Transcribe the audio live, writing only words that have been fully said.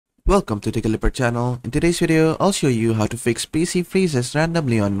Welcome to the Clipper channel. In today's video, I'll show you how to fix PC freezes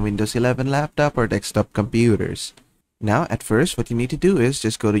randomly on Windows 11 laptop or desktop computers. Now, at first, what you need to do is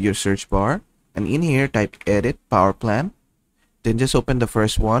just go to your search bar and in here type Edit Power Plan. Then just open the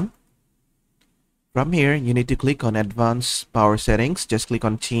first one. From here, you need to click on Advanced Power Settings. Just click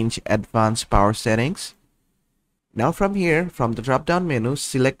on Change Advanced Power Settings. Now from here, from the drop-down menu,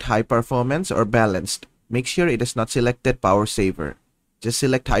 select High Performance or Balanced. Make sure it is not selected Power Saver. Just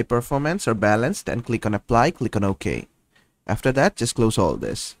select High Performance or Balanced and click on Apply, click on OK. After that, just close all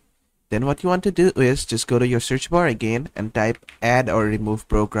this. Then what you want to do is just go to your search bar again and type Add or Remove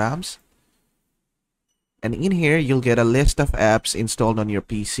Programs. And in here, you'll get a list of apps installed on your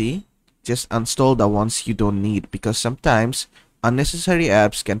PC. Just uninstall the ones you don't need because sometimes unnecessary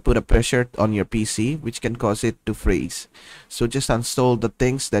apps can put a pressure on your PC which can cause it to freeze. So just uninstall the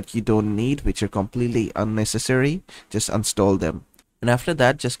things that you don't need which are completely unnecessary. Just uninstall them. And after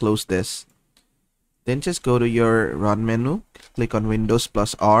that, just close this. Then just go to your Run menu. Click on Windows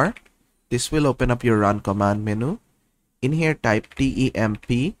plus R. This will open up your Run command menu. In here, type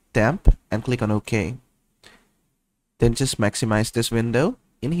temp and click on OK. Then just maximize this window.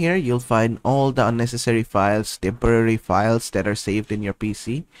 In here, you'll find all the unnecessary files, temporary files that are saved in your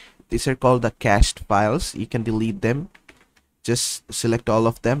PC. These are called the cached files. You can delete them. Just select all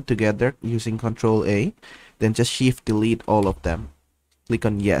of them together using Ctrl A. Then just Shift delete all of them. Click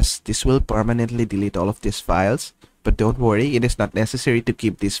on Yes. This will permanently delete all of these files. But don't worry, it is not necessary to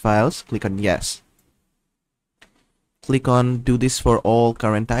keep these files. Click on Yes. Click on Do this for all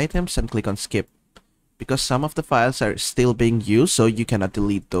current items and click on Skip. Because some of the files are still being used, so you cannot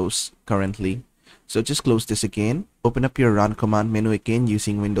delete those currently. So just close this again. Open up your Run command menu again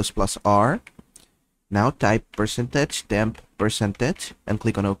using Windows plus R. Now type %temp % and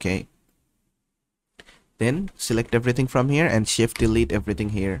click on OK. Then select everything from here and Shift delete everything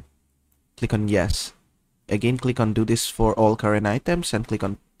here. Click on Yes. Again, click on Do this for all current items and click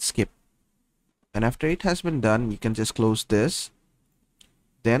on Skip. And after it has been done, you can just close this.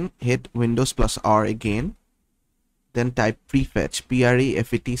 Then hit Windows plus R again. Then type prefetch,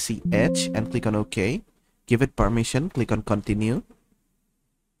 prefetch and click on OK. Give it permission, click on Continue.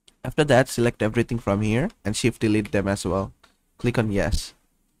 After that, select everything from here and Shift delete them as well. Click on Yes.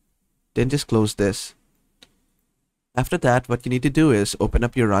 Then just close this. After that, what you need to do is open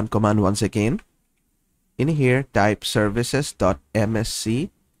up your Run command once again. In here, type services.msc.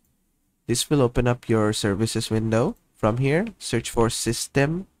 This will open up your services window. From here, search for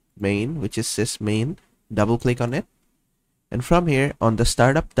system main, which is sysmain. Double click on it. And from here, on the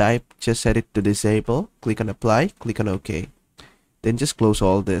startup type, just set it to disable. Click on Apply, click on OK. Then just close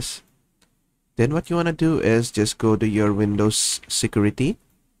all this. Then what you want to do is just go to your Windows security.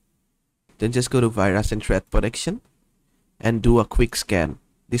 Then just go to Virus and Threat Protection and do a quick scan.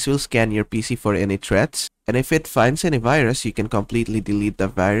 This will scan your PC for any threats. And if it finds any virus, you can completely delete the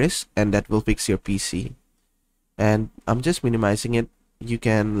virus and that will fix your PC. And I'm just minimizing it. You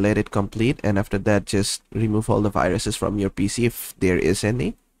can let it complete and after that just remove all the viruses from your PC if there is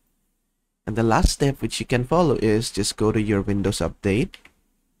any. And the last step which you can follow is just go to your Windows Update.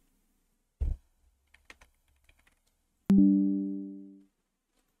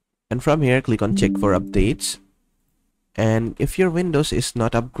 And from here, click on Check for Updates. And if your Windows is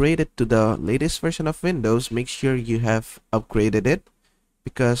not upgraded to the latest version of Windows, make sure you have upgraded it.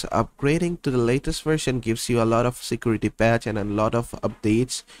 Because upgrading to the latest version gives you a lot of security patch and a lot of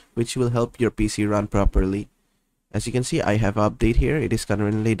updates which will help your PC run properly. As you can see, I have an update here. It is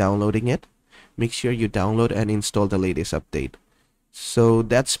currently downloading it. Make sure you download and install the latest update. So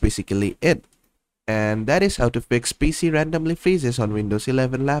that's basically it. And that is how to fix PC randomly freezes on Windows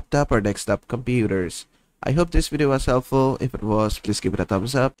 11 laptop or desktop computers. I hope this video was helpful. If it was, please give it a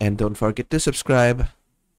thumbs up and don't forget to subscribe.